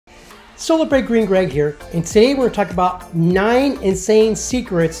Solar Break Green Greg here, and today we're going to talk about 9 insane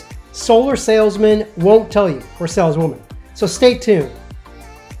secrets solar salesmen won't tell you, or saleswoman. So stay tuned.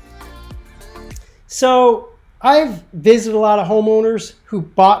 So I've visited a lot of homeowners who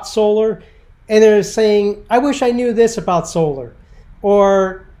bought solar, and they're saying, I wish I knew this about solar.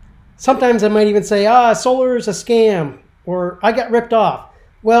 Or sometimes I might even say, solar is a scam, or I got ripped off.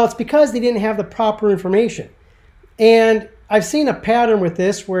 Well, it's because they didn't have the proper information. And I've seen a pattern with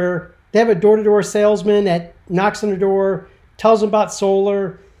this where they have a door-to-door salesman that knocks on the door, tells them about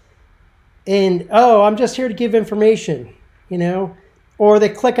solar, and, oh, I'm just here to give information, you know. Or they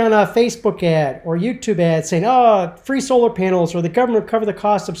click on a Facebook ad or YouTube ad saying, oh, free solar panels, or the government will cover the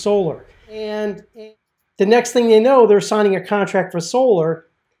cost of solar. And the next thing they know, they're signing a contract for solar,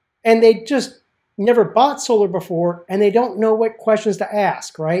 and they just never bought solar before, and they don't know what questions to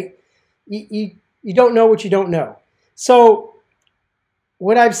ask, right? You don't know what you don't know. So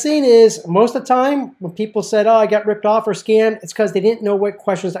what I've seen is most of the time when people said, oh, I got ripped off or scammed, it's because they didn't know what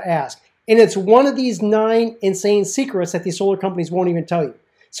questions to ask. And it's one of these 9 insane secrets that these solar companies won't even tell you.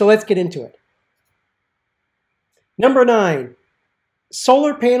 So let's get into it. Number 9,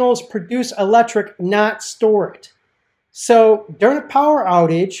 solar panels produce electric, not store it. So during a power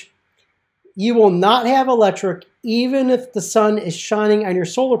outage, you will not have electric even if the sun is shining on your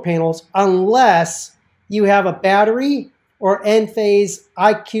solar panels unless you have a battery or Enphase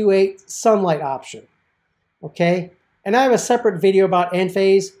IQ8 sunlight option, okay? And I have a separate video about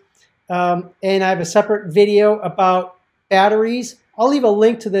Enphase, and I have a separate video about batteries. I'll leave a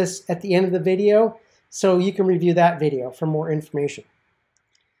link to this at the end of the video so you can review that video for more information.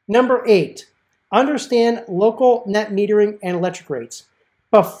 Number 8, understand local net metering and electric rates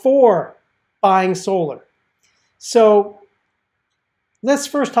before buying solar. So let's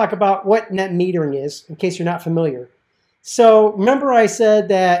first talk about what net metering is, in case you're not familiar. So remember I said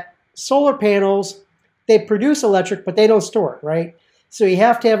that solar panels, they produce electric, but they don't store it, right? So you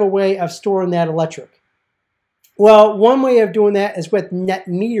have to have a way of storing that electric. Well, one way of doing that is with net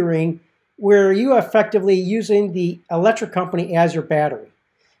metering, where you are effectively using the electric company as your battery.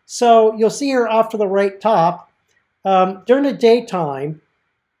 So you'll see here off to the right top, during the daytime,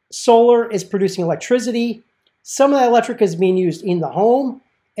 solar is producing electricity. Some of that electric is being used in the home,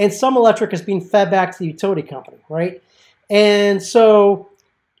 and some electric is being fed back to the utility company, right? And so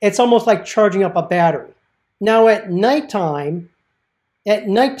it's almost like charging up a battery. Now at nighttime,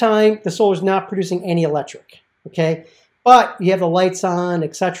 the solar is not producing any electric, okay? But you have the lights on,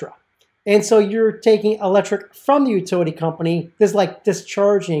 etc. And so you're taking electric from the utility company. This is like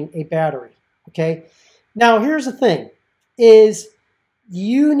discharging a battery, okay? Now here's the thing, is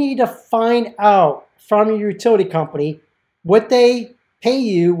you need to find out from your utility company what they pay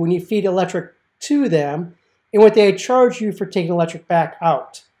you when you feed electric to them and what they charge you for taking electric back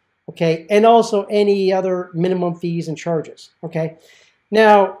out, okay? And also any other minimum fees and charges, okay?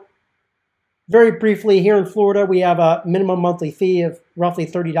 Now, very briefly, here in Florida, we have a minimum monthly fee of roughly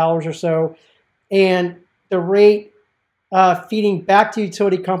 $30 or so, and the rate feeding back to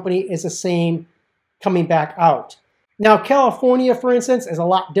utility company is the same coming back out. Now, California, for instance, is a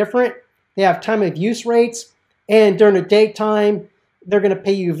lot different. They have time of use rates, and during the daytime, they're going to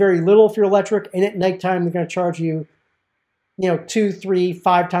pay you very little for your electric, and at nighttime, they're going to charge you, 2, 3,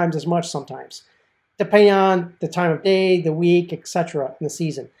 5 times as much sometimes, depending on the time of day, the week, etc., in the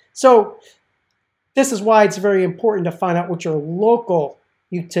season. So this is why it's very important to find out what your local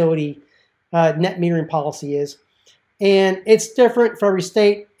utility net metering policy is. And it's different for every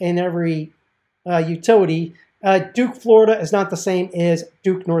state and every utility. Duke, Florida is not the same as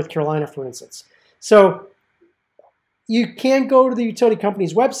Duke, North Carolina, for instance. So you can go to the utility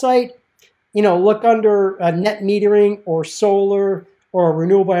company's website, look under net metering or solar or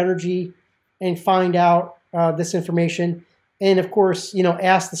renewable energy and find out this information. And of course,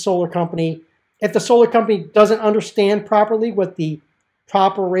 ask the solar company. If the solar company doesn't understand properly what the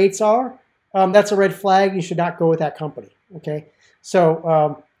proper rates are, that's a red flag. You should not go with that company, okay?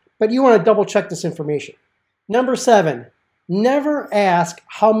 So, but you want to double check this information. Number 7, never ask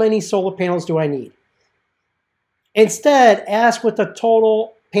how many solar panels do I need. Instead, ask what the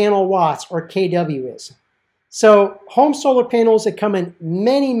total panel watts or kW is. So home solar panels that come in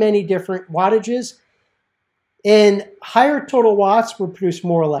many, many different wattages, and higher total watts will produce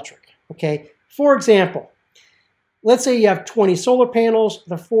more electric, okay? For example, let's say you have 20 solar panels,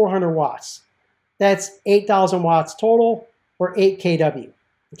 they're 400 watts. That's 8,000 watts total, or 8 kW,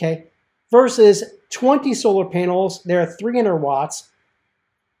 okay? Versus 20 solar panels, they're 300 watts.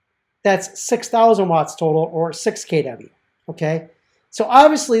 That's 6,000 watts total, or 6 kW, okay? So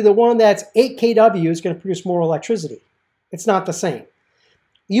obviously the one that's 8 kW is going to produce more electricity. It's not the same.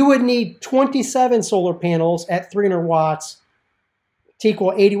 you would need 27 solar panels at 300 watts to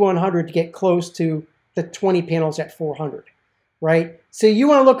equal 8,100 to get close to the 20 panels at 400, right? So you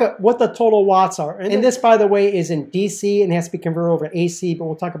want to look at what the total watts are. And this, by the way, is in DC and has to be converted over to AC, but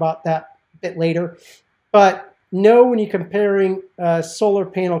we'll talk about that a bit later. But know when you're comparing solar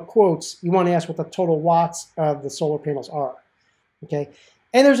panel quotes, you want to ask what the total watts of the solar panels are, okay?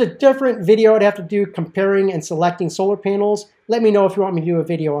 And there's a different video I'd have to do comparing and selecting solar panels. Let me know if you want me to do a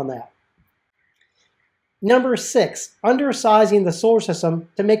video on that. Number 6, undersizing the solar system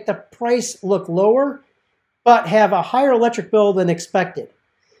to make the price look lower, but have a higher electric bill than expected.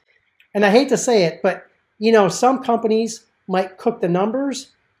 And I hate to say it, but you know, some companies might cook the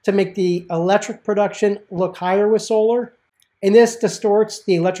numbers to make the electric production look higher with solar. And this distorts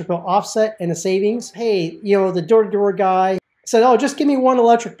the electric bill offset and the savings. Hey, you know, the door-to-door guy said, oh, just give me one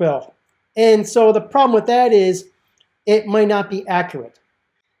electric bill. And so the problem with that is it might not be accurate.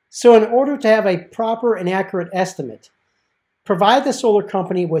 So in order to have a proper and accurate estimate, provide the solar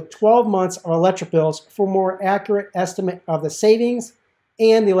company with 12 months of electric bills for a more accurate estimate of the savings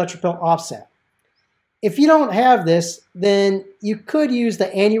and the electric bill offset. If you don't have this, then you could use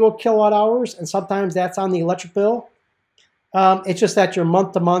the annual kilowatt hours, and sometimes that's on the electric bill. It's just that your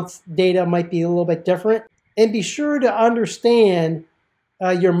month-to-month data might be a little bit different. And be sure to understand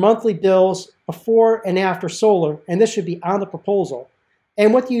your monthly bills before and after solar, and this should be on the proposal,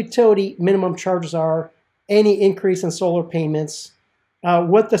 and what the utility minimum charges are, any increase in solar payments,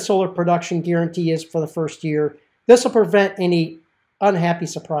 what the solar production guarantee is for the first year. This will prevent any unhappy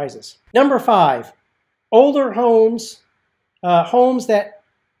surprises. Number 5, older homes, homes that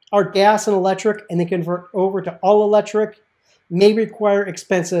are gas and electric and they convert over to all electric may require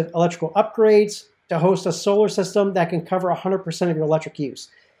expensive electrical upgrades to host a solar system that can cover 100% of your electric use.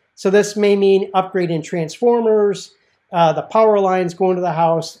 So this may mean upgrading transformers, the power lines going to the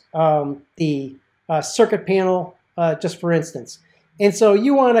house, the circuit panel, just for instance. And so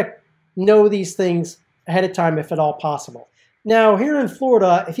you want to know these things ahead of time if at all possible. Now here in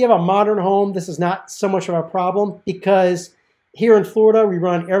Florida, if you have a modern home, this is not so much of a problem because here in Florida we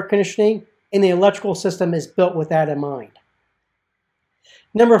run air conditioning and the electrical system is built with that in mind.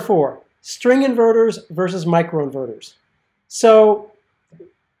 Number 4, string inverters versus micro inverters. So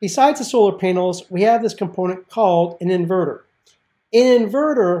besides the solar panels, we have this component called an inverter. An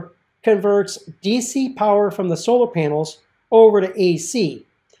inverter converts DC power from the solar panels over to AC.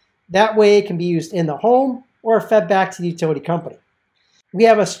 That way it can be used in the home or fed back to the utility company. We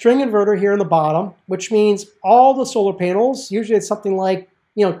have a string inverter here on the bottom, which means all the solar panels, usually it's something like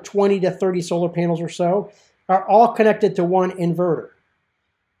 20 to 30 solar panels or so, are all connected to one inverter.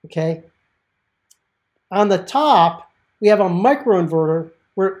 Okay. On the top, we have a micro inverter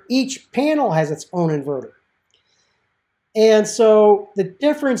where each panel has its own inverter. And so the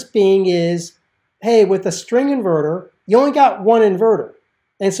difference being is, hey, with a string inverter, you only got one inverter.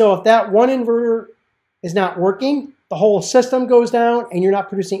 And so if that one inverter is not working, the whole system goes down and you're not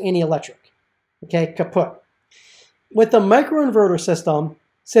producing any electric. Okay, kaput. With the microinverter system,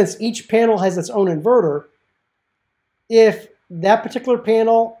 since each panel has its own inverter, if that particular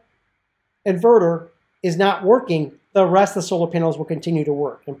panel inverter is not working, the rest of the solar panels will continue to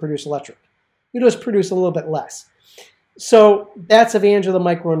work and produce electric. You just produce a little bit less. So that's the advantage of the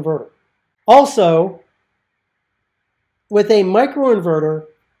microinverter. Also, with a microinverter,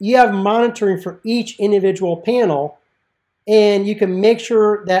 you have monitoring for each individual panel, and you can make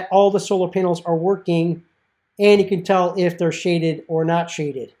sure that all the solar panels are working, and you can tell if they're shaded or not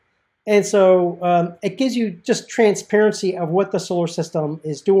shaded. And so it gives you just transparency of what the solar system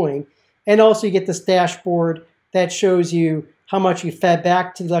is doing. And also you get this dashboard that shows you how much you fed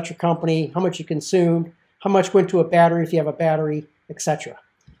back to the electric company, how much you consumed, how much went to a battery if you have a battery, etc.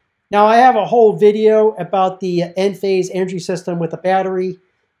 Now I have a whole video about the end-phase energy system with a battery.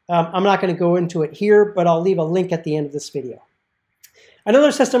 I'm not going to go into it here, but I'll leave a link at the end of this video.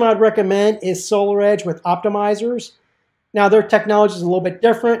 Another system I'd recommend is SolarEdge with optimizers. Now their technology is a little bit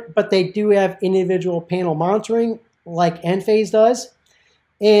different, but they do have individual panel monitoring like Enphase does.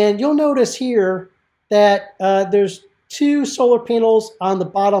 And you'll notice here that there's 2 solar panels on the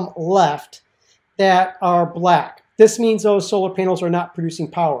bottom left that are black. This means those solar panels are not producing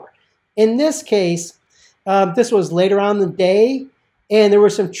power. In this case, this was later on in the day, and there were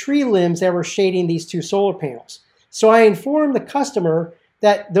some tree limbs that were shading these 2 solar panels. So I informed the customer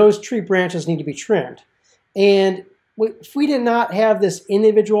that those tree branches need to be trimmed. And if we did not have this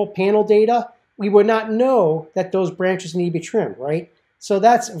individual panel data, we would not know that those branches need to be trimmed, right? So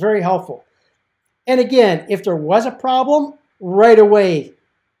that's very helpful. And again, if there was a problem, right away,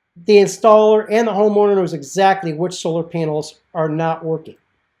 the installer and the homeowner knows exactly which solar panels are not working.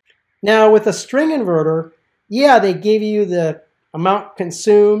 Now with a string inverter, yeah, they give you the amount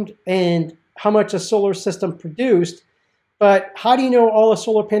consumed and how much a solar system produced, but how do you know all the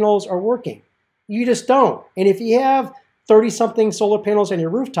solar panels are working? You just don't. And if you have 30-something solar panels on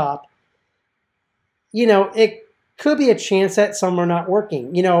your rooftop, it could be a chance that some are not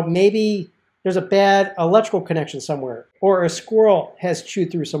working. Maybe there's a bad electrical connection somewhere, or a squirrel has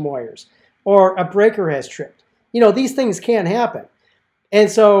chewed through some wires, or a breaker has tripped. These things can happen. And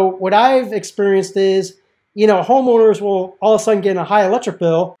so what I've experienced is, homeowners will all of a sudden get a high electric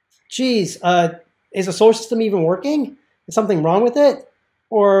bill. Geez, is the solar system even working? Is something wrong with it?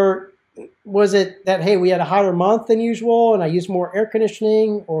 Or was it that, hey, we had a hotter month than usual and I used more air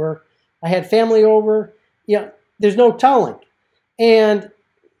conditioning, or I had family over? There's no telling. And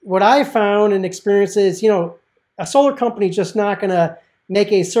what I found and experienced is, a solar company is just not going to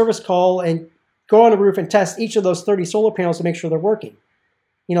make a service call and go on the roof and test each of those 30 solar panels to make sure they're working.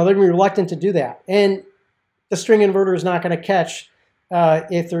 They're going to be reluctant to do that. And the string inverter is not going to catch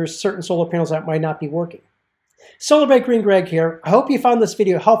if there's certain solar panels that might not be working. Solar by Green Greg here. I hope you found this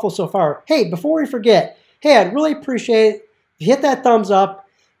video helpful so far. Hey, before we forget, hey, I'd really appreciate it if you hit that thumbs up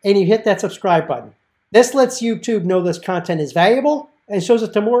and you hit that subscribe button. This lets YouTube know this content is valuable and shows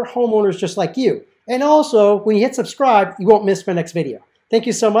it to more homeowners just like you. And also, when you hit subscribe, you won't miss my next video. Thank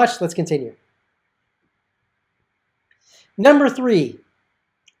you so much. Let's continue. Number 3,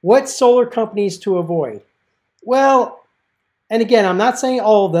 what solar companies to avoid? Well, and again, I'm not saying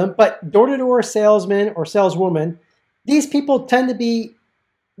all of them, but door-to-door salesmen or saleswomen, these people tend to be,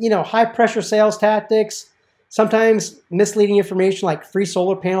 high-pressure sales tactics, sometimes misleading information like free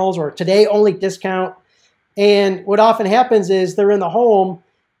solar panels or today only discount. And what often happens is they're in the home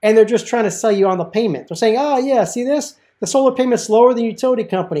and they're just trying to sell you on the payment. They're saying, oh yeah, see this? The solar payment's lower than utility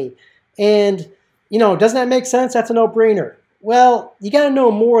company. And, doesn't that make sense? That's a no-brainer. Well, you got to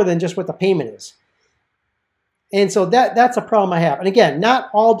know more than just what the payment is. And so that's a problem I have. And again, not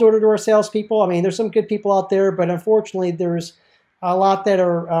all door-to-door salespeople. I mean, there's some good people out there, but unfortunately, there's a lot that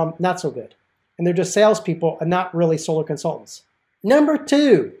are not so good. And they're just salespeople and not really solar consultants. Number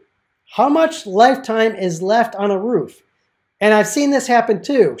 2, how much lifetime is left on a roof? And I've seen this happen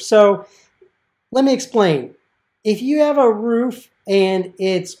too. So let me explain. If you have a roof and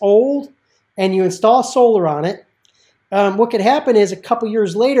it's old and you install solar on it, what could happen is a couple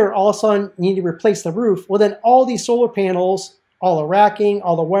years later, all of a sudden you need to replace the roof. Well, then all these solar panels, all the racking,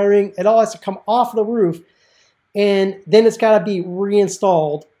 all the wiring, it all has to come off the roof. And then it's got to be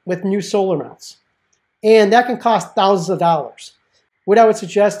reinstalled with new solar mounts. And that can cost thousands of dollars. What I would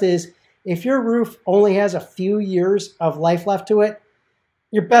suggest is if your roof only has a few years of life left to it,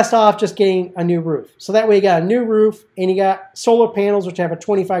 you're best off just getting a new roof. So that way you got a new roof and you got solar panels which have a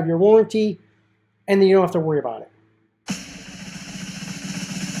 25-year warranty, and then you don't have to worry about it.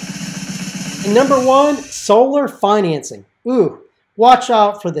 And number 1, solar financing. Ooh, watch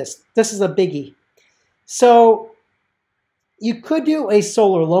out for this. This is a biggie. So you could do a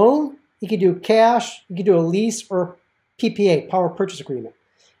solar loan, you could do cash, you could do a lease or PPA, power purchase agreement.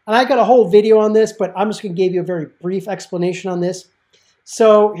 And I got a whole video on this, but I'm just going to give you a very brief explanation on this.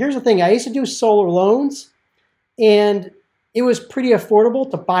 So here's the thing. I used to do solar loans, and it was pretty affordable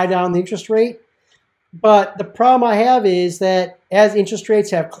to buy down the interest rate. But the problem I have is that as interest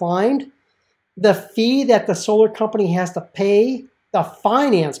rates have climbed, the fee that the solar company has to pay the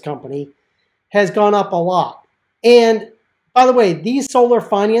finance company has gone up a lot. And by the way, these solar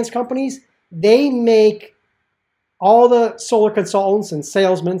finance companies, they make all the solar consultants and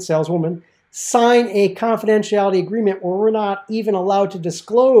salesmen, saleswomen, sign a confidentiality agreement where we're not even allowed to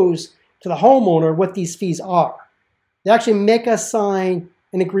disclose to the homeowner what these fees are. They actually make us sign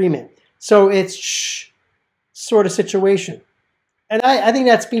an agreement. So it's shh sort of situation. And I think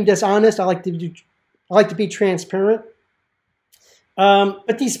that's being dishonest. I like to be transparent.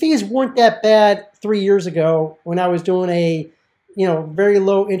 But these fees weren't that bad 3 years ago when I was doing a very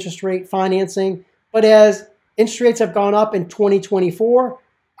low interest rate financing. But as interest rates have gone up in 2024,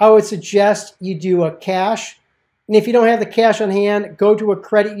 I would suggest you do a cash. And if you don't have the cash on hand, go to a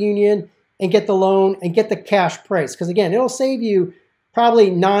credit union and get the loan and get the cash price. Because again, it'll save you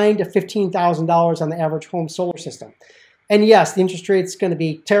probably $9,000 to $15,000 on the average home solar system. And yes, the interest rate's going to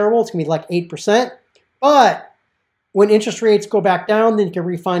be terrible. It's going to be like 8%. But when interest rates go back down, then you can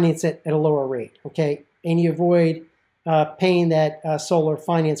refinance it at a lower rate, okay? And you avoid paying that solar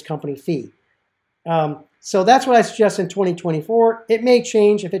finance company fee. So that's what I suggest in 2024. It may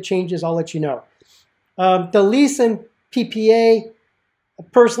change. If it changes, I'll let you know. The lease and PPA,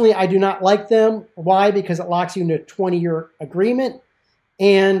 personally, I do not like them. Why? Because it locks you into a 20-year agreement.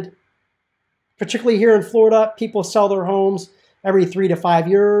 And particularly here in Florida, people sell their homes every 3 to 5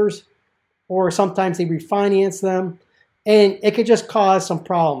 years. or sometimes they refinance them, and it could just cause some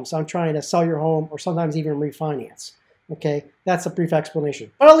problems on trying to sell your home or sometimes even refinance. Okay, that's a brief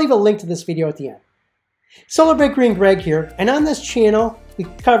explanation. But I'll leave a link to this video at the end. Solar Bakery and Greg here, and on this channel, we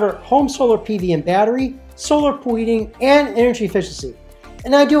cover home solar PV and battery, solar pool heating, and energy efficiency.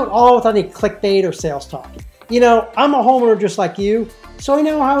 And I do it all without any clickbait or sales talk. You know, I'm a homeowner just like you, so I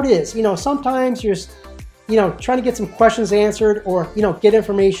know how it is. You know, sometimes you're just, trying to get some questions answered or, get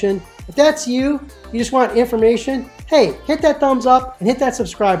information. If that's you, you just want information, hey, hit that thumbs up and hit that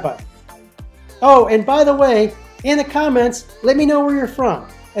subscribe button. Oh, and by the way, in the comments, let me know where you're from.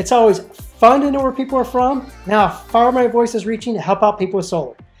 It's always fun to know where people are from and how far my voice is reaching to help out people with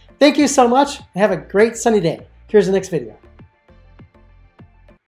solar. Thank you so much and have a great sunny day. Here's the next video.